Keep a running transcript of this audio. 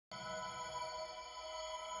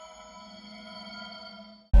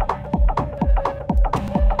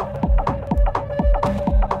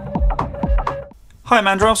Hi, I'm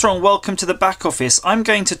Andrew Armstrong and welcome to the back office. I'm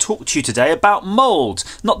going to talk to you today about mould.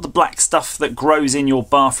 Not the black stuff that grows in your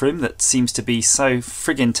bathroom that seems to be so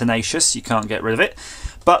friggin' tenacious you can't get rid of it,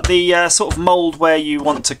 but the sort of mould where you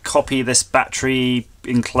want to copy this battery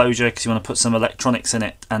enclosure because you want to put some electronics in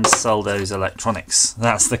it and sell those electronics.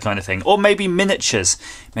 That's the kind of thing. Or maybe miniatures.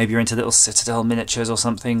 Maybe you're into little Citadel miniatures or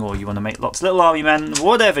something, or you want to make lots of little army men,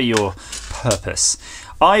 whatever your purpose.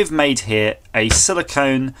 I've made here a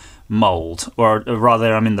silicone mould, or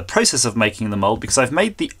rather I'm in the process of making the mould because I've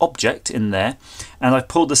made the object in there and I've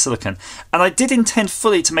pulled the silicone. And I did intend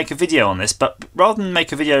fully to make a video on this, but rather than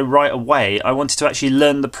make a video right away, I wanted to actually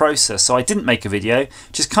learn the process, so I didn't make a video,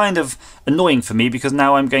 which is kind of annoying for me because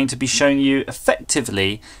now I'm going to be showing you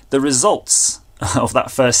effectively the results of that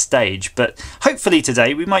first stage. But hopefully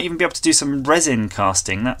today we might even be able to do some resin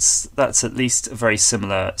casting. That's at least a very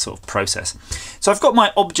similar sort of process. So I've got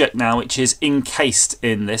my object now, which is encased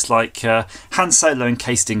in this, like Han Solo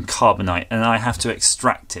encased in carbonite, and I have to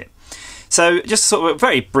extract it. So just sort of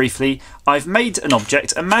very briefly, I've made an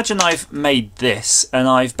object. Imagine I've made this and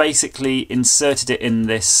I've basically inserted it in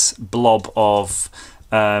this blob of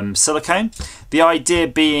silicone. The idea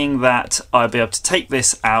being that I'll be able to take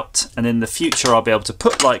this out, and in the future I'll be able to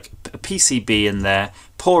put like a PCB in there,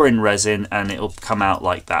 pour in resin, and it'll come out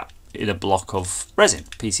like that in a block of resin,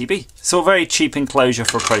 PCB. So a very cheap enclosure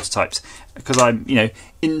for prototypes, because I'm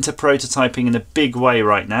into prototyping in a big way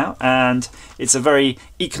right now, and it's a very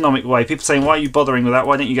economic way. People saying, why are you bothering with that?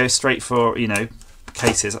 Why don't you go straight for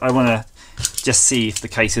cases? I want to just see if the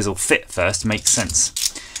cases will fit first, make sense.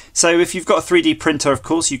 So if you've got a 3D printer, of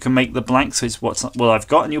course, you can make the blanks, which is what I've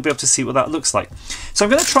got, and you'll be able to see what that looks like. So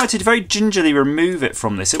I'm going to try to very gingerly remove it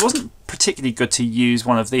from this. It wasn't particularly good to use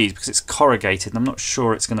one of these because it's corrugated, and I'm not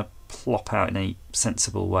sure it's going to plop out in any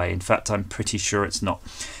sensible way. In fact, I'm pretty sure it's not.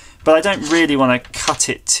 But I don't really want to cut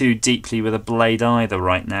it too deeply with a blade either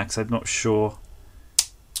right now because I'm not sure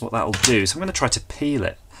what that'll do. So I'm going to try to peel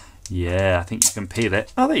it. Yeah, I think you can peel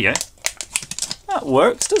it. Oh, there you go. That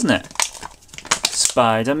works, doesn't it?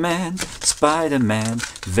 Spider-Man, Spider-Man,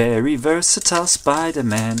 very versatile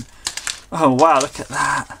Spider-Man. Oh wow, look at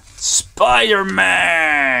that.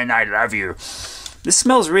 Spider-Man, I love you. This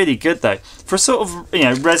smells really good though. For a sort of,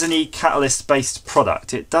 resiny catalyst based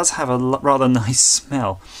product, it does have a rather nice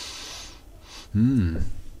smell. And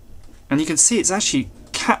you can see it's actually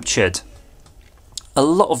captured a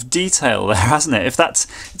lot of detail there, hasn't it?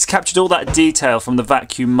 It's captured all that detail from the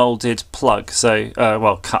vacuum molded plug, so,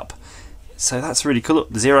 well, cup. So that's really cool. Look,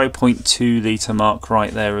 0.2 litre mark right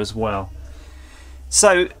there as well.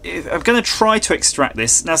 So I'm going to try to extract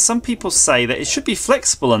this. Now some people say that it should be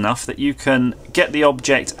flexible enough that you can get the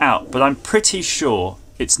object out, but I'm pretty sure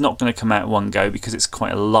it's not going to come out in one go because it's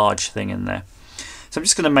quite a large thing in there. So I'm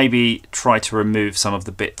just going to maybe try to remove some of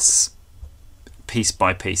the bits piece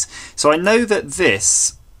by piece. So I know that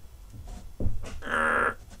this...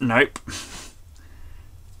 nope.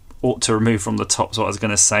 Ought to remove from the top is what I was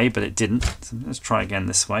going to say, but it didn't. So let's try again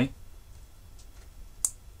this way.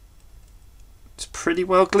 It's pretty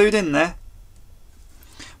well glued in there.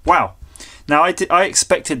 Wow. Now I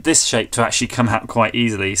expected this shape to actually come out quite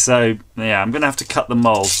easily, so yeah, I'm going to have to cut the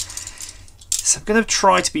mould. So I'm going to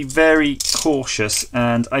try to be very cautious,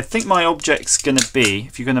 and I think my object's going to be,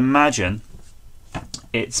 if you can imagine,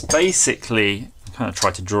 it's basically, I'm going to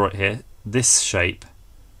try to draw it here, this shape.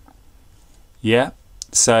 Yeah.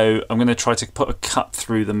 So I'm going to try to put a cut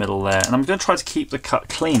through the middle there, and I'm going to try to keep the cut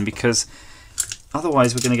clean because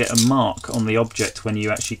otherwise we're going to get a mark on the object when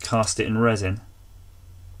you actually cast it in resin.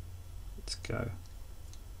 Let's go.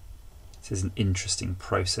 This is an interesting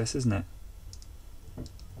process, isn't it?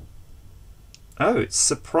 Oh, it's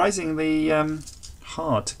surprisingly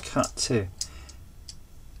hard to cut too.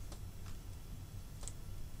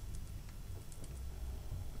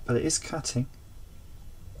 But it is cutting.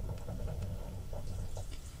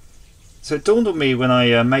 So it dawned on me when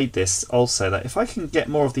I made this also that if I can get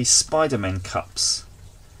more of these Spider-Man cups,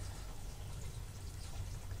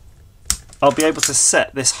 I'll be able to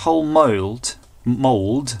set this whole mould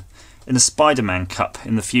in a Spider-Man cup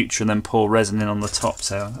in the future and then pour resin in on the top.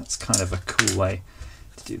 So that's kind of a cool way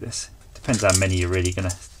to do this. Depends how many you're really going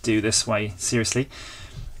to do this way, seriously.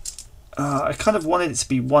 I kind of wanted it to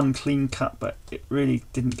be one clean cut, but it really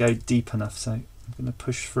didn't go deep enough, so I'm going to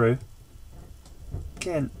push through.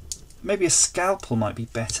 Again, maybe a scalpel might be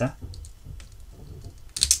better.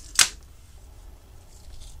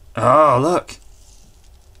 Oh, look.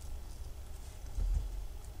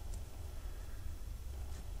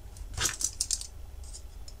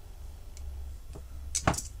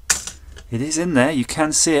 It is in there, you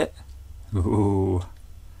can see it. Ooh.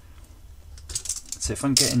 So if I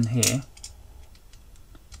can get in here,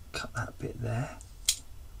 bit there.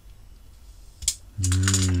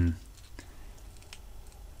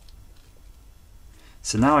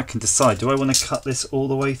 So now I can decide, do I want to cut this all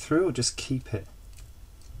the way through or just keep it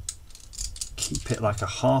like a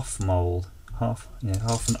half mould, half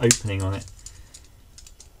an opening on it.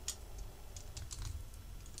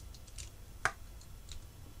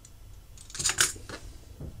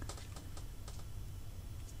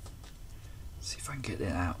 See if I can get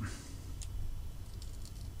it out.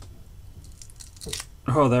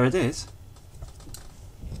 Oh, there it is.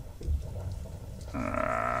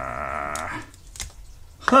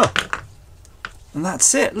 And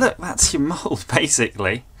that's it. Look, that's your mould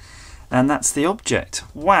basically, and that's the object.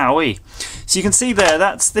 Wowee! So you can see there.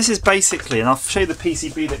 This is basically, and I'll show you the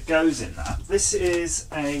PCB that goes in that. This is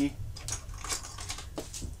a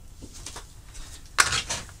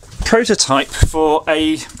prototype for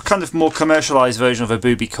a kind of more commercialized version of a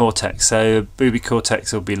Booby Cortex. So Booby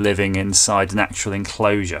Cortex will be living inside an actual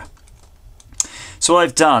enclosure. So what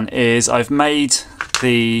I've done is I've made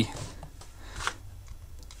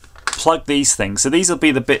plug these things. So these will be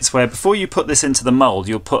the bits where before you put this into the mold,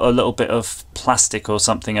 you'll put a little bit of plastic or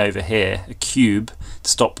something over here, a cube, to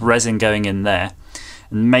stop resin going in there.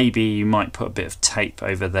 And maybe you might put a bit of tape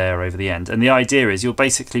over there over the end. And the idea is you'll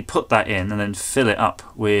basically put that in and then fill it up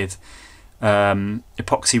with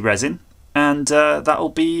epoxy resin, and that'll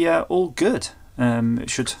be all good. It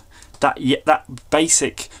should. That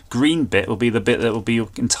basic green bit will be the bit that will be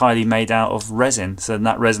entirely made out of resin. So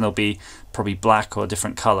that resin will be probably black or a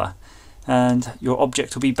different colour, and your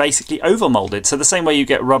object will be basically overmolded. So the same way you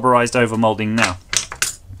get rubberized overmolding now.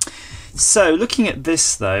 So looking at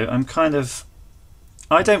this though,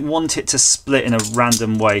 I don't want it to split in a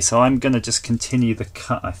random way, so I'm going to just continue the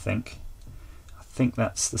cut. I think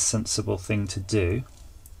that's the sensible thing to do.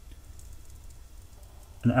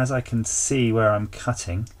 And as I can see where I'm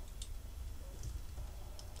cutting,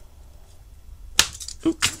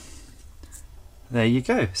 oop, there you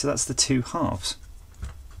go. So that's the two halves.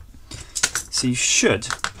 So you should,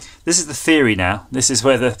 this is the theory now, this is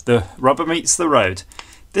where the rubber meets the road.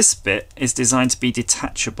 This bit is designed to be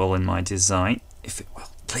detachable in my design. If it will,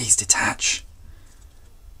 please detach.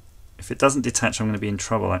 If it doesn't detach, I'm going to be in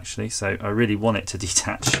trouble actually, so I really want it to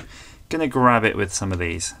detach. I'm going to grab it with some of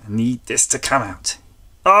these. I need this to come out.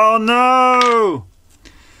 Oh no!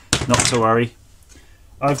 Not to worry.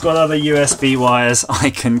 I've got other USB wires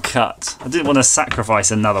I can cut. I didn't want to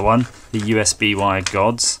sacrifice another one, the USB wire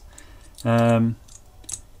gods.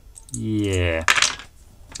 Yeah.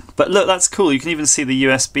 But look, that's cool. You can even see the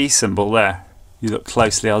USB symbol there. You look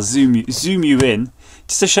closely. I'll zoom you in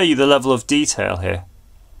just to show you the level of detail here.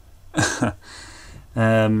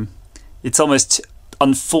 It's almost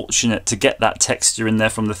unfortunate to get that texture in there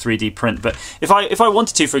from the 3D print, but if I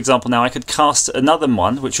wanted to, for example, now I could cast another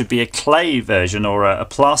one which would be a clay version or a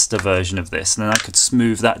plaster version of this, and then I could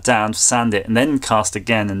smooth that down, sand it, and then cast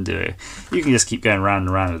again and do it. You can just keep going round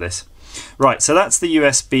and round with this. Right, so that's the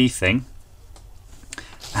USB thing,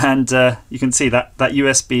 and you can see that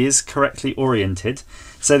USB is correctly oriented.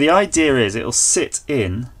 So the idea is it'll sit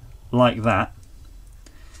in like that,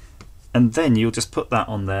 and then you'll just put that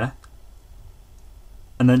on there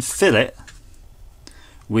and then fill it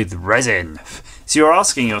with resin. So you're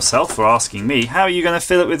asking yourself, or asking me, how are you going to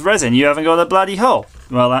fill it with resin? You haven't got a bloody hole.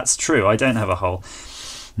 Well, that's true, I don't have a hole.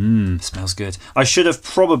 Smells good. I should have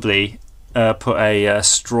probably put a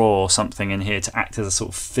straw or something in here to act as a sort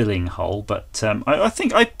of filling hole, but I'm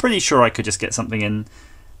pretty sure I could just get something in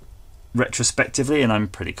retrospectively, and I'm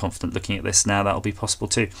pretty confident looking at this now that'll be possible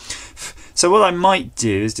too. So what I might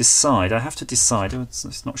do is decide, I have to decide, oh,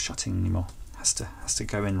 it's not shutting anymore. Has to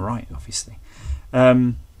go in right, obviously.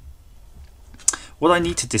 What I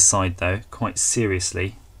need to decide though, quite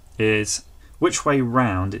seriously, is which way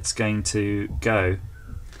round it's going to go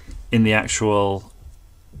in the actual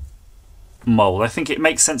mold. I think it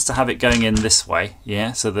makes sense to have it going in this way,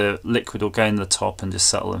 yeah, so the liquid will go in the top and just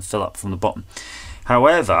settle and fill up from the bottom.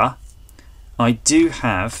 However, I do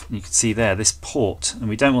have, you can see there, this port, and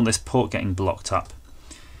we don't want this port getting blocked up.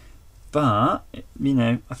 But, you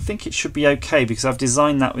know, I think it should be okay because I've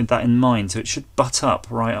designed that with that in mind, so it should butt up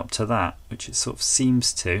right up to that, which it sort of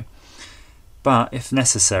seems to. But if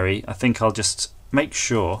necessary, I think I'll just make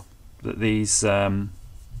sure that these are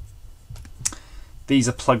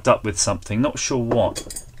plugged up with something. Not sure what,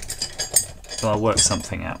 but I'll work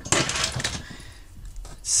something out.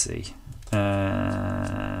 Let's see.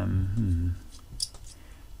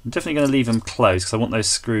 I'm definitely going to leave them closed because I want those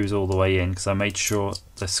screws all the way in, because I made sure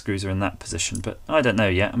the screws are in that position, but I don't know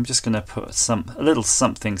yet. I'm just going to put a little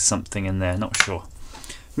something in there, not sure.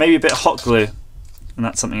 Maybe a bit of hot glue, and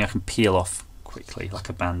that's something I can peel off quickly like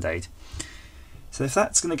a band-aid. So if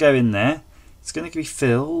that's going to go in there, it's going to be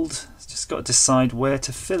filled. It's just got to decide where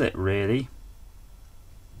to fill it, really.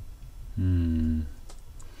 And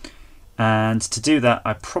to do that,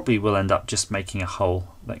 I probably will end up just making a hole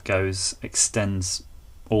that extends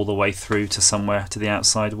all the way through to somewhere to the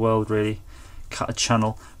outside world, really. Cut a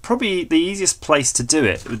channel. Probably the easiest place to do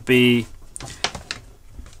it would be,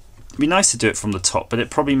 it'd be nice to do it from the top, but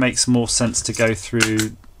it probably makes more sense to go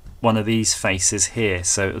through one of these faces here,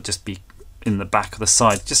 so it'll just be in the back or the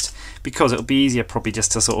side, just because it'll be easier probably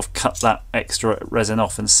just to sort of cut that extra resin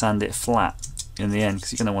off and sand it flat in the end,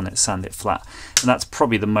 because you're going to want it to sand it flat, and that's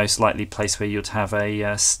probably the most likely place where you'd have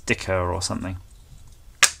a sticker or something.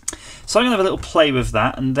 So I'm going to have a little play with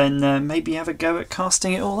that, and then maybe have a go at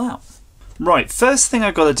casting it all out. Right, first thing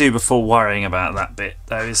I've got to do before worrying about that bit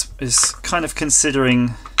though is kind of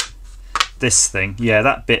considering this thing. Yeah,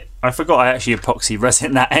 that bit, I forgot I actually epoxy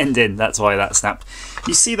resin that end in, that's why that snapped.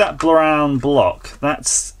 You see that brown block?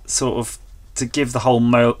 That's sort of to give the whole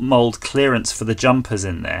mould clearance for the jumpers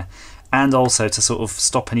in there, and also to sort of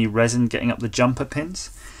stop any resin getting up the jumper pins.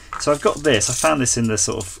 So I've got this, I found this in the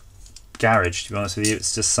sort of garage, to be honest with you.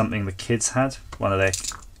 It's just something the kids had, one of their,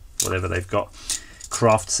 whatever they've got,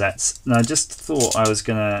 craft sets. And I just thought I was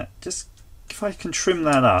gonna just, if I can trim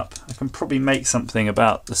that up, I can probably make something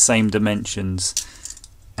about the same dimensions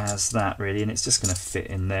as that, really, and it's just going to fit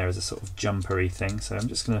in there as a sort of jumpery thing. So I'm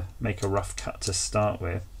just going to make a rough cut to start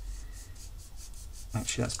with.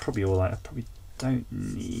 Actually, that's probably all I probably don't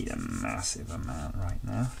need a massive amount right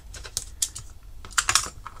now.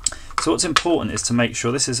 So what's important is to make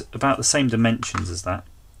sure this is about the same dimensions as that,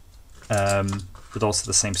 but also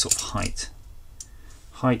the same sort of height.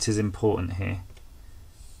 Height is important here.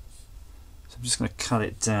 So I'm just going to cut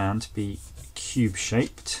it down to be cube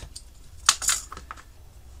shaped.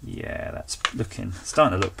 Yeah, that's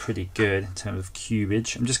starting to look pretty good in terms of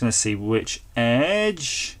cubage. I'm just going to see which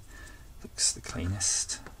edge looks the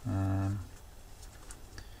cleanest.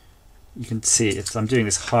 You can see it. I'm doing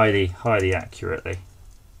this highly accurately.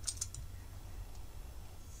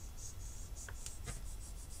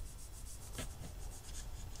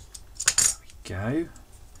 There we go.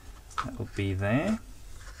 That will be there.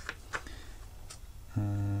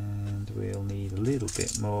 And we'll need a little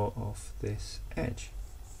bit more of this edge.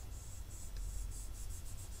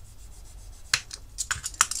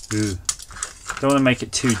 Ooh. Don't want to make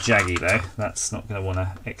it too jaggy though, that's not going to want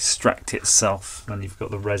to extract itself when you've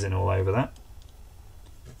got the resin all over that.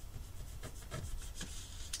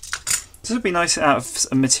 This would be nice out of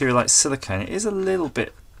a material like silicone. It is a little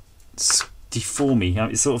bit deformy,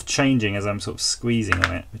 it's sort of changing as I'm sort of squeezing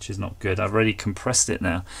on it, which is not good. I've already compressed it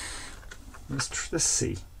now. Let's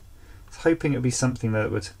see. I was hoping it would be something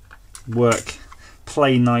that would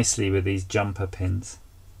play nicely with these jumper pins.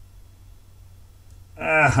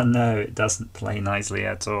 Ah, no, it doesn't play nicely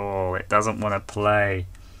at all. It doesn't want to play.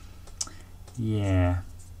 Yeah.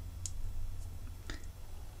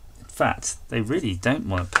 In fact, they really don't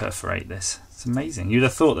want to perforate this. It's amazing. You'd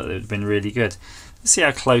have thought that it would have been really good. Let's see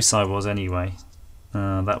how close I was anyway.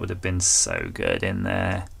 That would have been so good in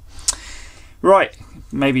there. Right,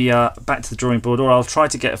 maybe back to the drawing board, or I'll try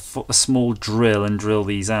to get a small drill and drill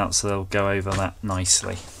these out so they'll go over that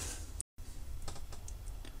nicely.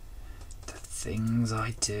 Things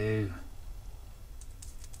I do.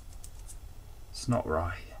 It's not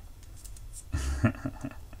right.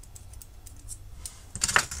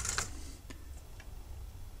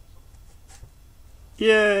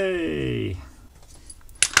 Yay!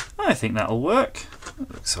 I think that'll work.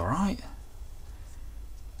 That looks alright.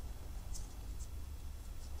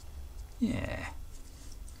 Yeah.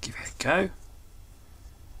 Give it a go.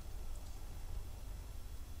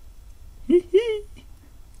 Hee hee.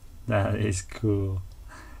 That is cool.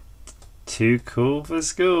 Too cool for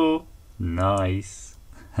school. Nice.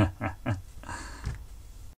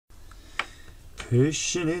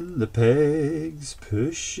 Pushing in the pegs,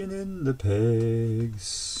 pushing in the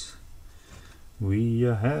pegs. We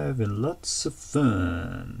are having lots of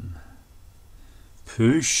fun.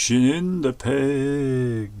 Pushing in the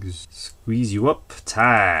pegs. Squeeze you up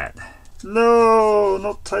tight. No,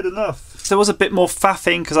 not tight enough. There was a bit more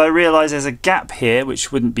faffing because I realised there's a gap here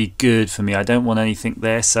which wouldn't be good for me. I don't want anything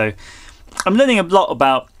there, so I'm learning a lot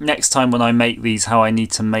about next time when I make these, how I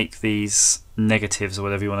need to make these negatives or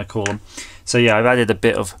whatever you want to call them. So yeah, I've added a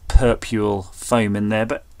bit of purpule foam in there,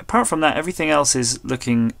 but apart from that everything else is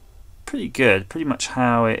looking pretty good, pretty much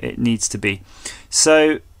how it needs to be.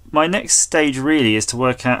 So my next stage really is to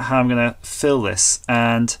work out how I'm going to fill this,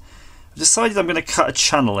 and I've decided I'm going to cut a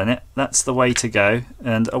channel in it. That's the way to go,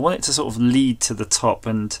 and I want it to sort of lead to the top,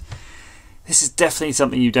 and This is definitely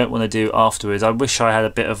something you don't want to do afterwards. I wish I had a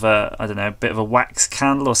bit of a, I don't know, a bit of a wax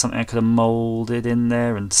candle or something I could have moulded in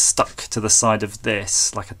there and stuck to the side of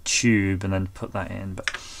this like a tube and then put that in.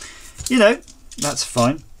 But, you know, that's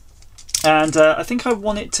fine. And I think I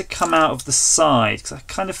want it to come out of the side because I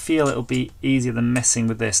kind of feel it'll be easier than messing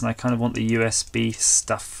with this, and I kind of want the USB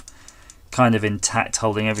stuff kind of intact,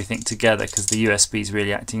 holding everything together, because the USB is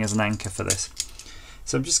really acting as an anchor for this.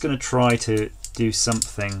 So I'm just going to try to do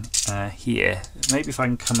something here. Maybe if I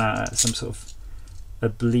can come out at some sort of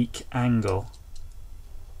oblique angle,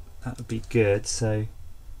 that would be good. So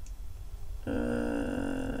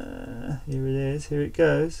here it is, here it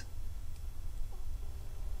goes.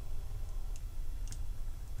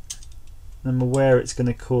 I'm aware it's going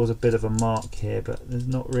to cause a bit of a mark here, but there's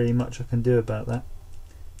not really much I can do about that.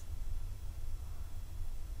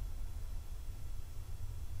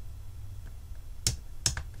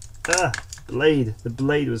 Ah, blade. The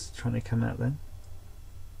blade was trying to come out then.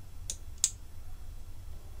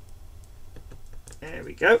 There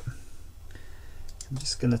we go. I'm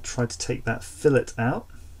just going to try to take that fillet out.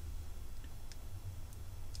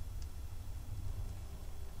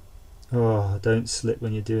 Oh, don't slip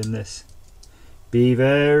when you're doing this. Be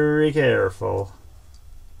very careful.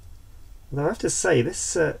 Although I have to say,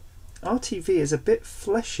 this RTV is a bit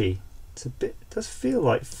fleshy. It does feel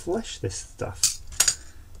like flesh, this stuff.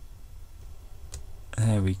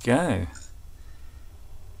 There we go.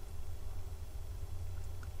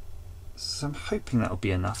 So I'm hoping that'll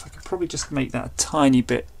be enough. I could probably just make that a tiny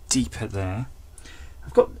bit deeper there.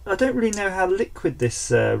 I don't really know how liquid this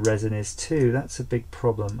resin is too. That's a big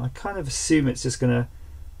problem. I kind of assume it's just going to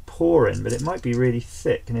pour in, but it might be really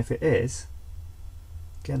thick, and if it is,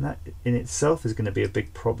 again, that in itself is going to be a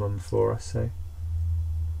big problem for us. So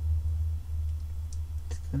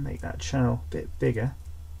just going to make that channel a bit bigger.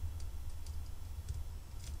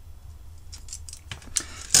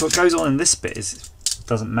 So what goes on in this bit is, it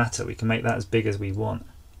doesn't matter, we can make that as big as we want.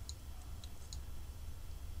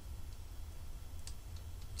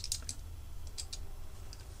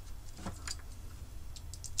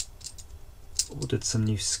 Ordered some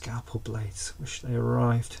new scalpel blades, wish they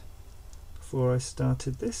arrived before I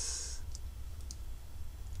started this.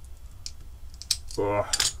 Oh.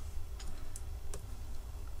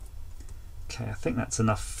 Okay, I think that's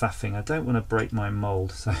enough faffing. I don't want to break my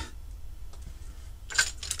mould, so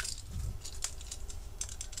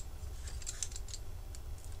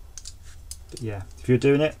but yeah, if you're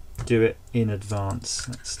doing it, do it in advance.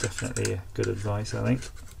 That's definitely a good advice, I think.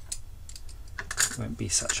 It won't be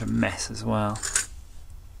such a mess as well.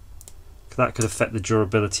 That could affect the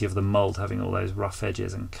durability of the mould, having all those rough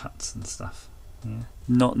edges and cuts and stuff. Yeah,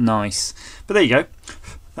 not nice. But there you go.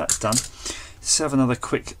 That's done. Let's have another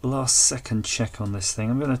quick last second check on this thing.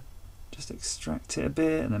 I'm going to just extract it a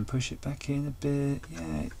bit and then push it back in a bit.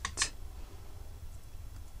 Yeah.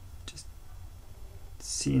 Just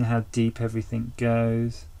seeing how deep everything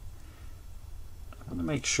goes. I want to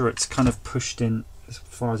make sure it's kind of pushed in as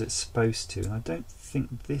far as it's supposed to, and I don't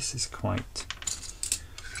think this is quite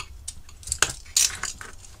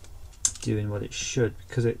doing what it should,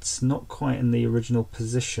 because it's not quite in the original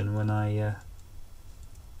position when I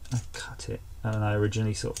cut it and I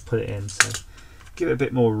originally sort of put it in, so give it a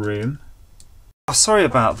bit more room. Oh, sorry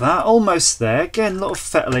about that, almost there. Again, a lot of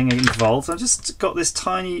fettling involved. I've just got this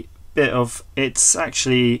tiny bit of, it's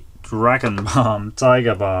actually dragon balm,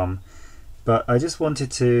 tiger balm, but I just wanted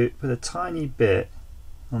to put a tiny bit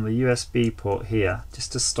on the USB port here,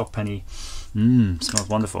 just to stop any, smells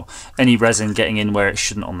wonderful, any resin getting in where it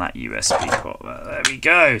shouldn't on that USB port. There we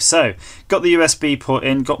go. So, got the USB port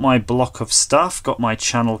in, got my block of stuff, got my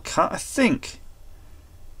channel cut. I think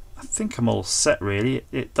I'm all set really.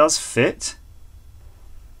 It does fit.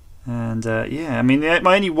 And yeah, I mean,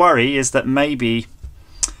 my only worry is that maybe,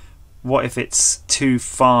 what if it's too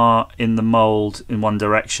far in the mould in one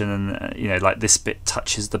direction, and you know, like this bit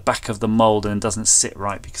touches the back of the mould and doesn't sit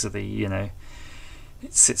right because of the, you know,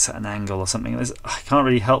 it sits at an angle or something. I can't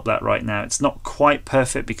really help that right now. It's not quite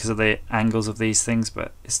perfect because of the angles of these things,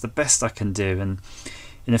 but it's the best I can do. And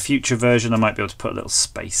in a future version I might be able to put a little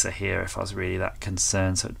spacer here if I was really that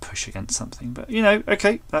concerned, so it'd push against something. But you know,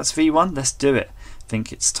 okay, that's V1, let's do it. I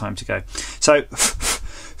think it's time to go. So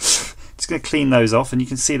just going to clean those off, and you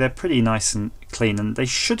can see they're pretty nice and clean, and they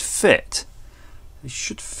should fit. They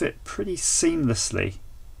should fit pretty seamlessly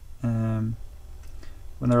when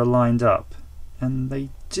they're lined up, and they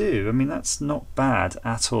do. I mean, that's not bad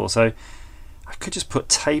at all. So I could just put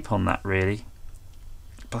tape on that really,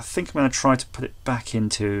 but I think I'm going to try to put it back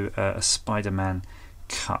into a Spider-Man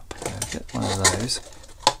cup. Get one of those.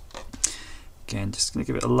 again, just going to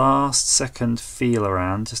give it a last second feel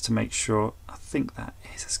around just to make sure. I think that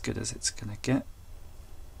is as good as it's going to get.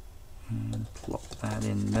 And plop that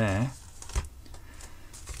in there.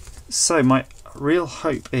 So my real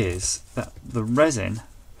hope is that the resin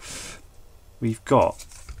we've got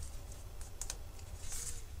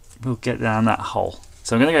will get down that hole.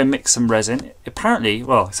 So I'm going to go mix some resin. Apparently,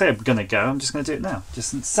 well, I say I'm going to go, I'm just going to do it now.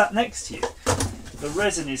 Just sat next to you. The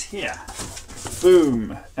resin is here.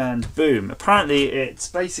 Boom and boom. Apparently it's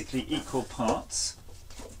basically equal parts.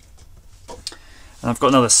 And I've got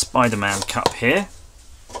another Spider-Man cup here.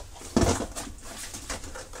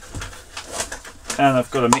 And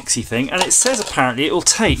I've got a mixy thing, and it says apparently it will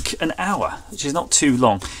take an hour, which is not too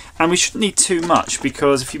long. And we shouldn't need too much,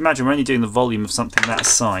 because if you imagine we're only doing the volume of something that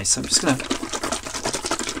size. So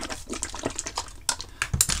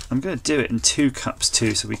I'm going to do it in 2 cups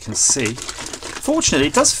too, so we can see. Fortunately,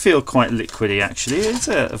 it does feel quite liquidy actually. It's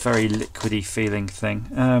a very liquidy feeling thing.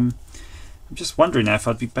 I'm just wondering now if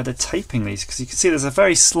I'd be better taping these, because you can see there's a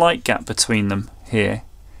very slight gap between them here.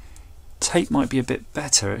 Tape might be a bit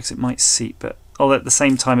better because it might seep, but at the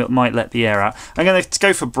same time it might let the air out. I'm going to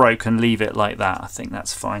go for broke and leave it like that. I think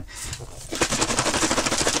that's fine.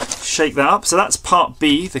 Shake that up. So that's part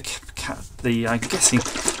B. I'm guessing.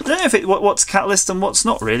 I don't know if what's catalyst and what's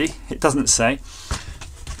not really. It doesn't say.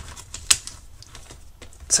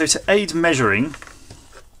 So to aid measuring,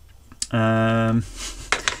 remember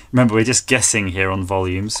we're just guessing here on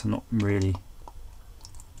volumes. Not really.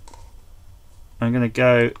 I'm going to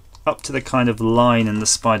go up to the kind of line in the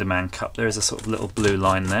Spider-Man cup. There is a sort of little blue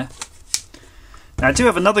line there. Now I do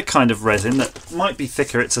have another kind of resin that might be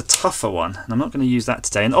thicker. It's a tougher one, and I'm not going to use that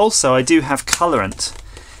today. And also I do have colorant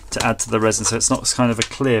to add to the resin, so it's not kind of a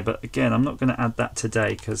clear, but again I'm not going to add that today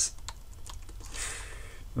because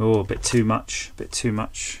a bit too much,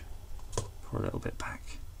 pour a little bit back.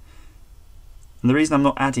 And the reason I'm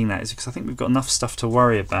not adding that is because I think we've got enough stuff to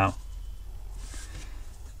worry about.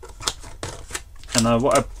 And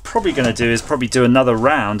what I'm probably going to do is do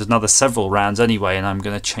another several rounds anyway, and I'm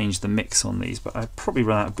going to change the mix on these, but I'd probably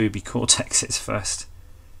run out of booby cortexes first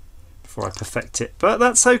before I perfect it. But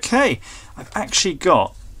that's okay. I've actually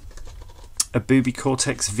got a booby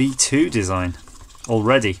cortex V2 design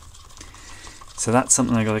already, so that's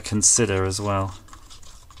something I've got to consider as well.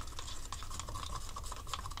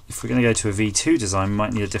 If we're going to go to a V2 design, we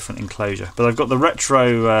might need a different enclosure. But I've got the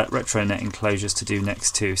retro net enclosures to do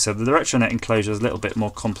next too. So the retro net enclosure is a little bit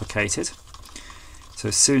more complicated. So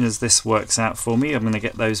as soon as this works out for me, I'm going to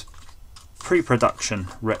get those pre-production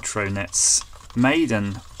retro nets made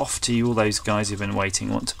and off to you, all those guys who've been waiting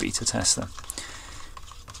want to beta test them.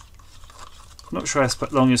 I'm not sure how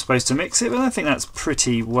long you're supposed to mix it, but I think that's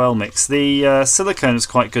pretty well mixed. The silicone was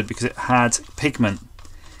quite good because it had pigment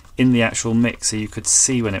in the actual mix, so you could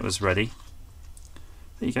see when it was ready.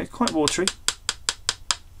 There you go, quite watery,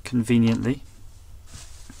 conveniently.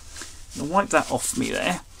 I'll wipe that off me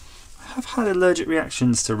there. I have had allergic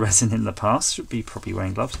reactions to resin in the past. Should be probably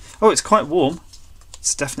wearing gloves. Oh, it's quite warm.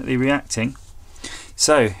 It's definitely reacting.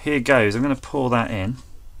 So here goes. I'm going to pour that in.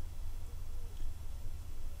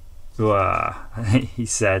 Wah, he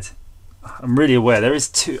said. I'm really aware there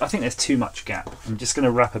is I think there's too much gap. I'm just going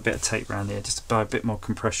to wrap a bit of tape around here just to buy a bit more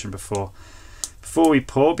compression before we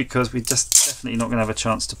pour, because we're just definitely not going to have a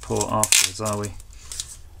chance to pour afterwards, are we?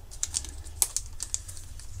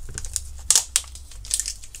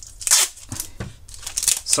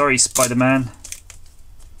 Sorry, Spider-Man.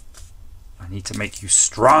 I need to make you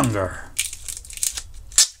stronger.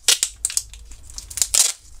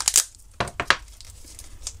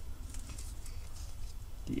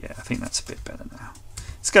 Yeah, I think that's a bit better now.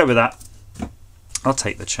 Let's go with that. I'll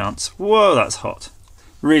take the chance. Whoa, that's hot.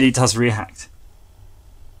 Really does react.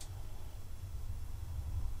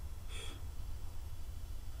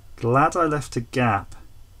 Glad I left a gap.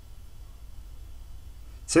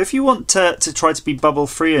 So if you want to try to be bubble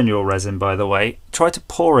free in your resin, by the way, try to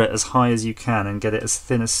pour it as high as you can and get it as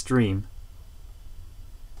thin a stream.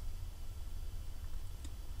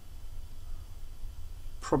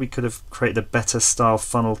 Probably could have created a better style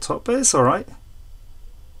funnel top, but it's alright.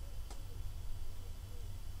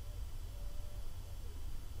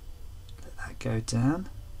 Let that go down.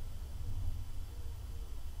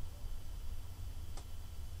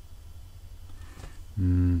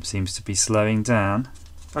 Seems to be slowing down.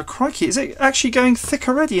 Oh crikey, is it actually going thick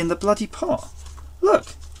already in the bloody pot? Look!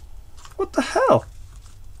 What the hell?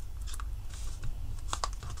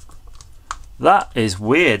 That is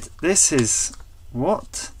weird. This is...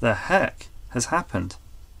 What the heck has happened?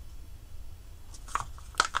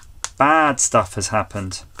 Bad stuff has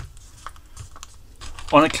happened.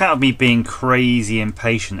 on account of me being crazy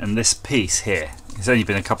impatient, and this piece here, it's only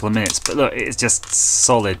been a couple of minutes, but look, it's just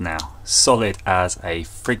solid now. Solid as a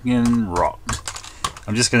friggin' rock.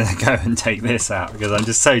 I'm just going to go and take this out because I'm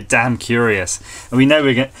just so damn curious. And we know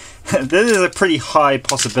we're going to... There's a pretty high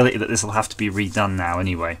possibility that this will have to be redone now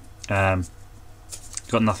anyway. Got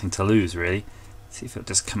nothing to lose, really. See if it'll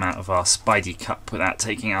just come out of our Spidey cup without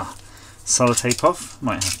taking our sellotape off.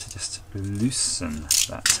 Might have to just loosen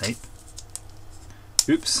that tape.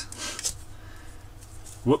 Oops.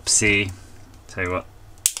 Whoopsie. Tell you what.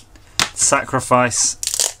 Sacrifice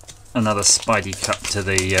another Spidey cup to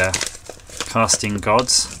the casting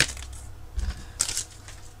gods.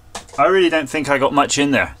 I really don't think I got much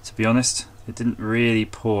in there, to be honest. It didn't really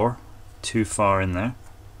pour too far in there.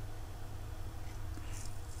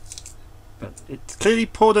 But it clearly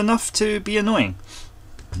poured enough to be annoying.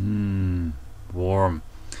 Warm.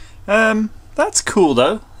 That's cool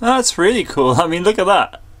though. That's really cool. I mean, look at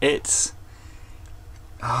that. It's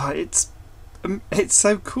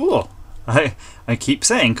so cool. I keep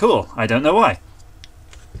saying cool. I don't know why.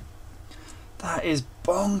 That is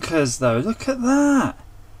bonkers though. Look at that.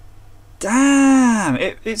 Damn.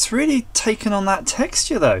 It's really taken on that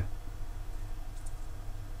texture though.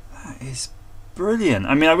 That is brilliant.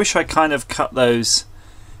 I mean, I wish I kind of cut those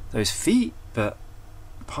feet, but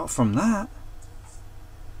apart from that,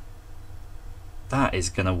 that is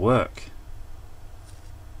going to work.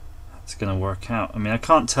 That's going to work out. I mean, I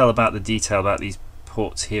can't tell about the detail about these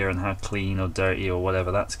ports here and how clean or dirty or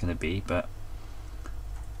whatever that's going to be, but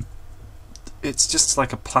it's just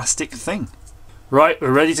like a plastic thing. Right,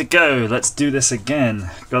 we're ready to go. Let's do this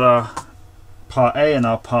again. Got our part A and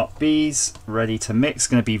our part B's ready to mix.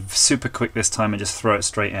 Going to be super quick this time and just throw it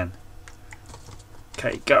straight in.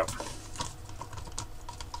 Okay, go.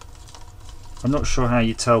 I'm not sure how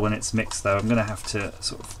you tell when it's mixed though. I'm going to have to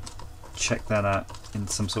sort of check that out in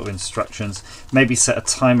some sort of instructions. Maybe set a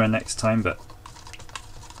timer next time, but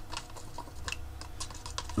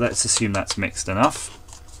let's assume that's mixed enough.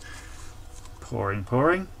 Pouring,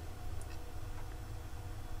 pouring.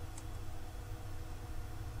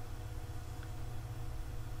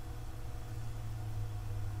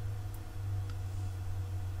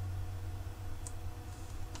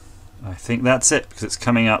 I think that's it because it's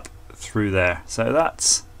coming up through there. So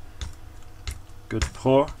that's good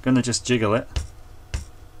pour. Gonna just jiggle it.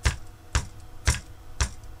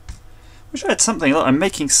 Wish I had something. Look, I'm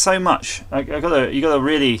making so much. You gotta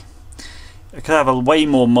really. I could have way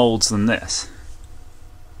more molds than this.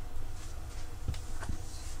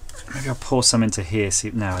 Maybe I'll pour some into here.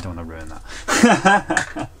 See, no, I don't want to ruin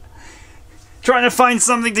that. Trying to find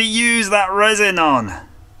something to use that resin on.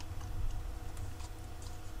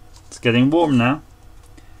 It's getting warm now.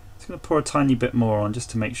 Just going to pour a tiny bit more on just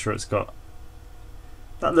to make sure it's got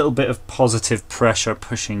that little bit of positive pressure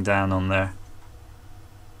pushing down on there.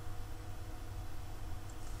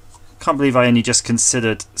 Can't believe I only just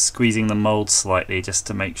considered squeezing the mold slightly just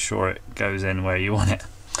to make sure it goes in where you want it.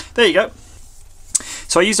 There you go.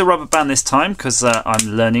 So I used a rubber band this time because I'm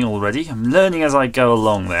learning already. I'm learning as I go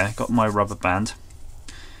along there. Got my rubber band.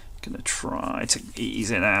 Gonna try to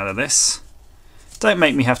ease it out of this. Don't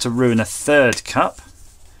make me have to ruin a third cup. Do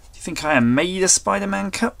you think I am made of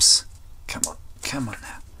Spider-Man cups? Come on, come on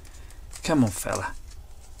now. Come on, fella.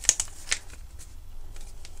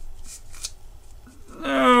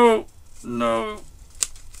 No, no.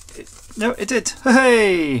 No, it did.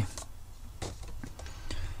 Hey!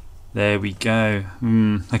 There we go.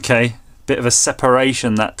 Okay, bit of a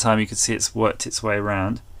separation that time. You can see it's worked its way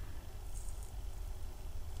around.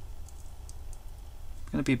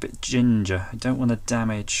 I'm going to be a bit ginger. I don't want to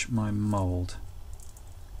damage my mould.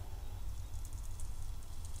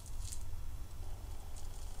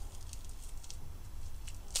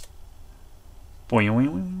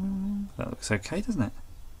 That looks okay, doesn't it?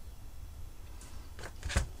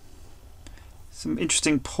 Some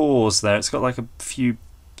interesting pores there. It's got like a few.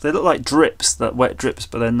 They look like drips, that wet drips,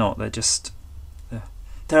 but they're not. They're just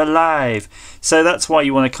they're alive. So that's why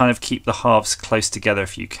you want to kind of keep the halves close together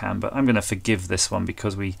if you can. But I'm going to forgive this one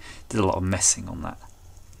because we did a lot of messing on that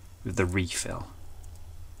with the refill.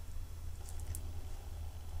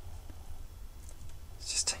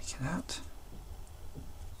 Let's just take it out.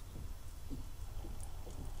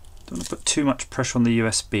 Don't want to put too much pressure on the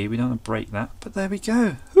USB. We don't want to break that. But there we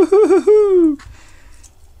go.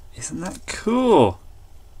 Isn't that cool?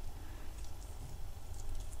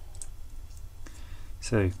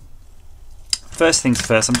 So, first things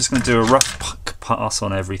first, I'm just going to do a rough pass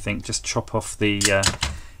on everything. Just chop off the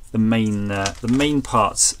main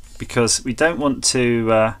parts because we don't want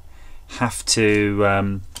to have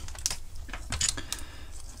to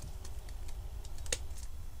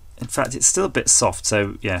fact, it's still a bit soft,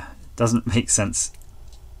 so yeah, it doesn't make sense.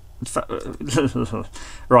 In fact,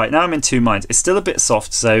 right, now I'm in two minds. It's still a bit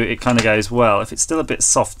soft, so it kind of goes, well, if it's still a bit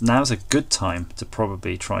soft, now's a good time to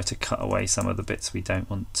probably try to cut away some of the bits we don't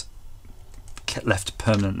want left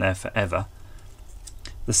permanent there forever.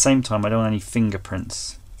 At the same time, I don't want any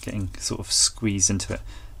fingerprints getting sort of squeezed into it.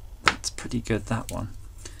 That's pretty good, that one.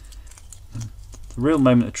 The real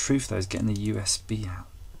moment of truth, though, is getting the USB out.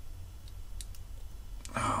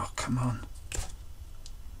 Oh, come on.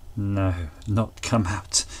 No, not come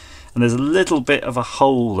out. And there's a little bit of a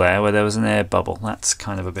hole there where there was an air bubble. That's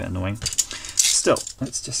kind of a bit annoying. Still,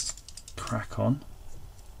 let's just crack on.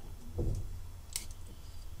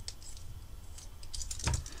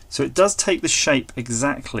 So it does take the shape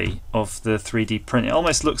exactly of the 3D print. It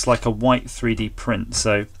almost looks like a white 3D print.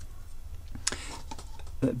 So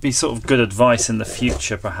it'd be sort of good advice in the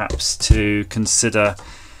future, perhaps, to consider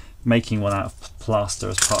making one out of plaster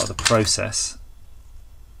as part of the process,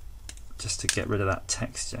 just to get rid of that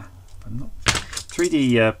texture. But not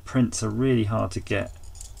 3D prints are really hard to get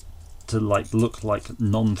to look like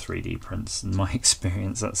non-3D prints. In my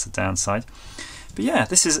experience, that's the downside. But yeah,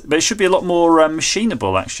 but it should be a lot more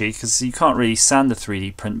machinable actually, because you can't really sand a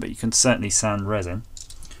 3D print, but you can certainly sand resin.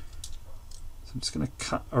 So I'm just going to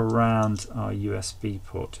cut around our USB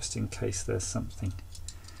port just in case there's something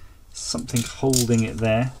holding it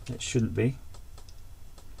there. It shouldn't be.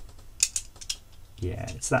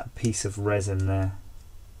 Yeah, it's that piece of resin there.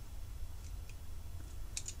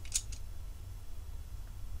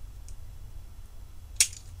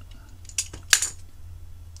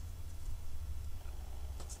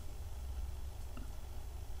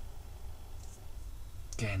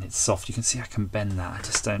 Again, it's soft. You can see I can bend that. I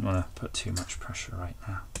just don't want to put too much pressure right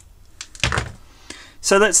now.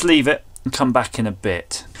 So let's leave it and come back in a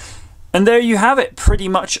bit. And there you have it, pretty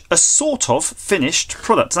much a sort of finished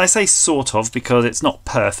product. And I say sort of because it's not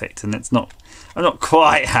perfect and I'm not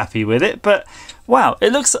quite happy with it, but wow,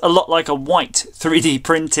 it looks a lot like a white 3D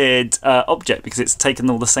printed object because it's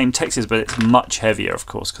taken all the same textures, but it's much heavier, of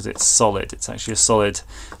course, because it's solid. It's actually a solid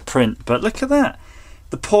print, but look at that.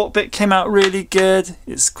 The port bit came out really good.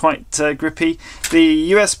 It's quite grippy.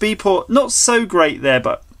 The USB port, not so great there,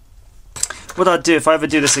 but what I'd do if I ever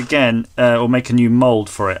do this again or make a new mold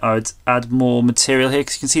for it, I would add more material here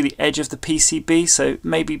because you can see the edge of the PCB, so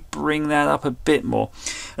maybe bring that up a bit more.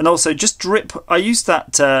 And also just drip, I used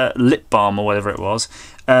that lip balm or whatever it was,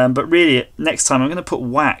 but really next time I'm going to put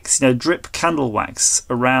wax, drip candle wax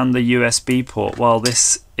around the USB port while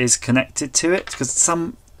this is connected to it, because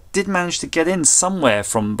some did manage to get in somewhere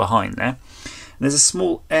from behind there. And there's a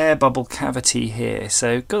small air bubble cavity here,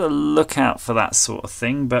 so got to look out for that sort of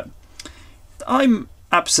thing, but I'm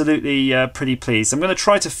absolutely pretty pleased. I'm going to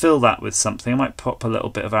try to fill that with something. I might pop a little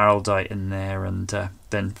bit of araldite in there and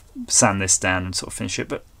then sand this down and sort of finish it,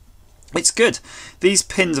 but it's good. These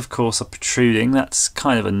pins, of course, are protruding. That's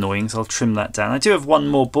kind of annoying, so I'll trim that down. I do have one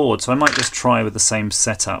more board, so I might just try with the same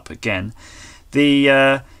setup again.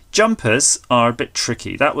 The jumpers are a bit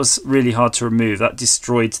tricky. That was really hard to remove. That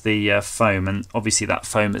destroyed the foam, and obviously that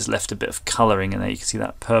foam has left a bit of colouring in there. You can see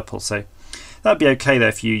that purple, so that'd be okay though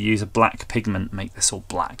if you use a black pigment, make this all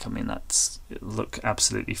black. I mean, it'll look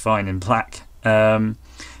absolutely fine in black. But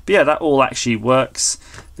yeah, that all actually works.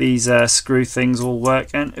 These screw things all work,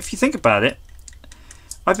 and if you think about it,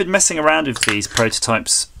 I've been messing around with these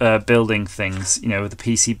prototypes, building things, with the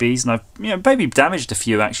PCBs, and I've maybe damaged a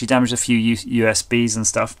few USBs and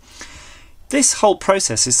stuff. This whole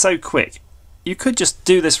process is so quick. You could just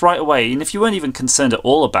do this right away, and if you weren't even concerned at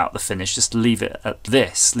all about the finish, just leave it at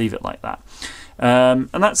this, leave it like that.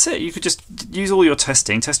 And that's it. You could just use all your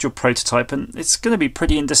testing, test your prototype, and it's going to be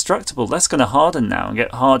pretty indestructible. That's going to harden now and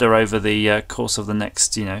get harder over the course of the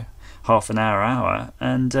next, half an hour,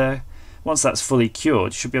 and once that's fully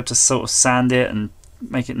cured, you should be able to sort of sand it and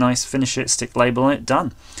make it nice, finish it, stick label on it,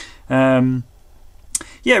 done.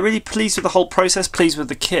 Yeah, really pleased with the whole process, pleased with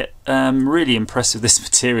the kit. Really impressed with this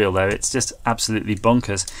material though, it's just absolutely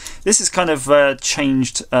bonkers. This has kind of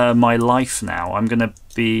changed my life now. I'm going to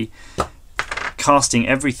be casting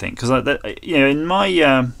everything because in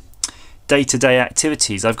my day-to-day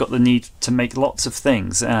activities I've got the need to make lots of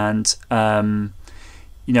things, and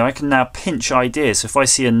I can now pinch ideas. So if I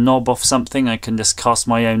see a knob off something, I can just cast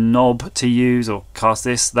my own knob to use, or cast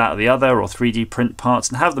this, that, or the other, or 3D print parts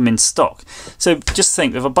and have them in stock. So just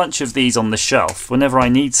think, with a bunch of these on the shelf, whenever I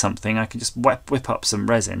need something, I can just whip up some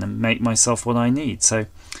resin and make myself what I need. So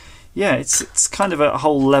yeah, it's kind of a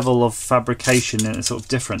whole level of fabrication and a sort of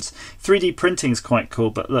difference. 3D printing is quite cool,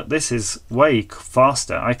 but look, this is way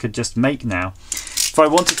faster. I could just make now. if I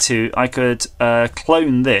wanted to, I could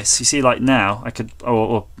clone this. You see, like now, I could,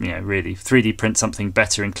 or you know, really 3D print something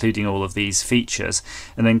better, including all of these features,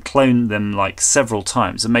 and then clone them like several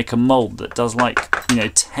times and make a mold that does like, you know,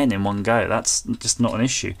 10 in one go. That's just not an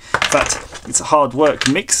issue. In fact, it's hard work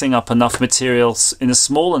mixing up enough materials in a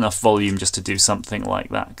small enough volume just to do something like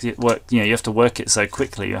that. 'Cause you know, you have to work it so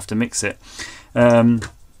quickly. You have to mix it.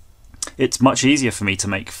 It's much easier for me to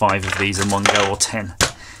make 5 of these in one go, or 10.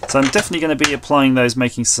 So I'm definitely going to be applying those,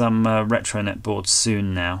 making some RetroNet boards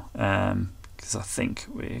soon now, because I think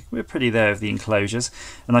we're pretty there with the enclosures,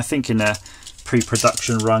 and I think in a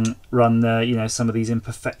pre-production run, you know, some of these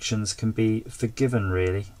imperfections can be forgiven.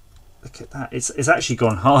 Really, look at that. It's actually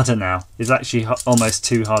gone harder now. It's actually almost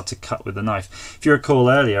too hard to cut with the knife. If you recall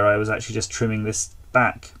earlier, I was actually just trimming this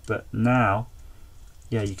back, but now,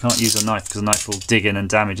 yeah, you can't use a knife because a knife will dig in and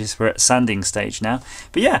damage this. We're at sanding stage now.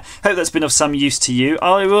 But yeah, hope that's been of some use to you.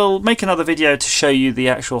 I will make another video to show you the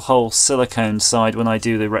actual whole silicone side when I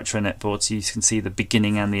do the RetroNet board, so you can see the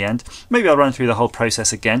beginning and the end. Maybe I'll run through the whole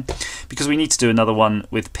process again, because we need to do another one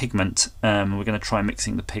with pigment. We're going to try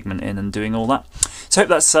mixing the pigment in and doing all that. So hope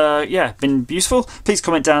that's yeah, been useful. Please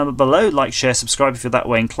comment down below, like, share, subscribe if you're that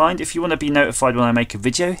way inclined. If you want to be notified when I make a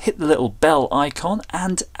video, hit the little bell icon,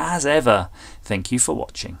 and as ever, thank you for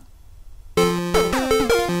watching.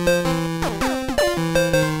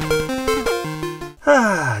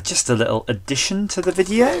 Just a little addition to the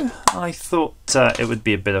video. I thought it would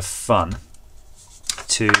be a bit of fun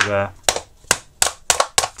to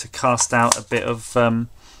cast out a bit of oh no,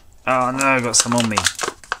 I've got some on me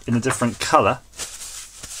in a different colour.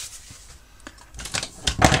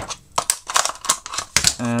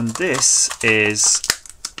 And this is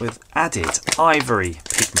with added ivory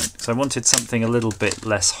pigment. So I wanted something a little bit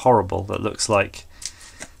less horrible that looks like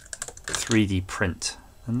 3D print.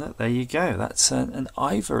 And look, there you go. That's an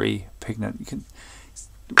ivory pigment.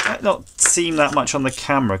 It might not seem that much on the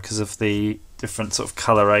camera because of the different sort of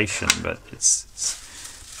coloration, but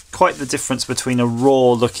it's quite the difference between a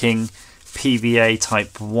raw looking PVA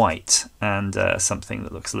type white and something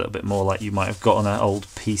that looks a little bit more like you might have got on an old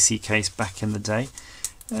PC case back in the day.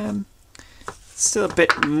 Still a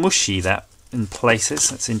bit mushy that in places.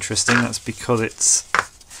 That's interesting. That's because it's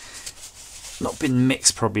not been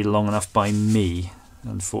mixed probably long enough by me,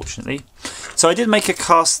 unfortunately. So I did make a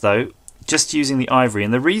cast though, just using the ivory,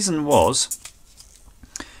 and the reason was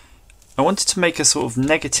I wanted to make a sort of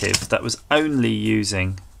negative that was only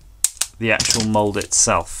using the actual mould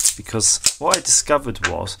itself, because what I discovered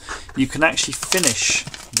was you can actually finish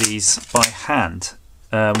these by hand,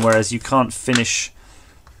 whereas you can't finish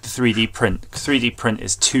the 3D print. 3D print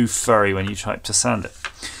is too furry when you try to sand it.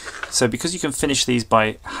 So because you can finish these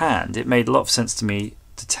by hand, it made a lot of sense to me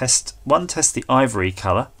to test the ivory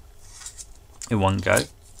colour in one go,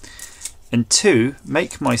 and 2,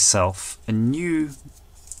 make myself a new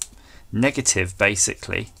negative,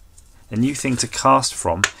 basically a new thing to cast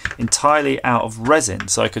from, entirely out of resin,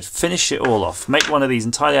 so I could finish it all off, make one of these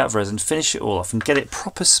entirely out of resin, finish it all off and get it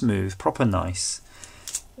proper smooth, proper nice,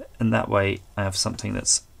 and that way I have something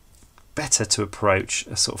that's better to approach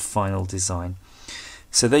a sort of final design.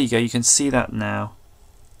 So there you go, you can see that now.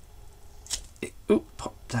 It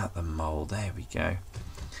popped out the mould, there we go.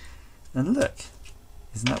 And look,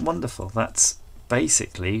 isn't that wonderful? That's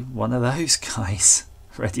basically one of those guys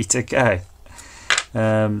ready to go.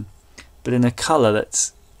 But in a colour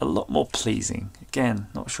that's a lot more pleasing. Again,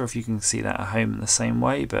 not sure if you can see that at home in the same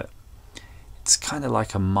way, but it's kind of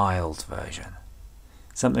like a mild version.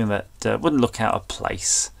 Something that wouldn't look out of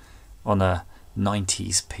place on a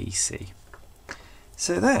 90s PC.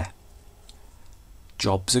 So there,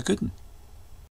 job's a good one.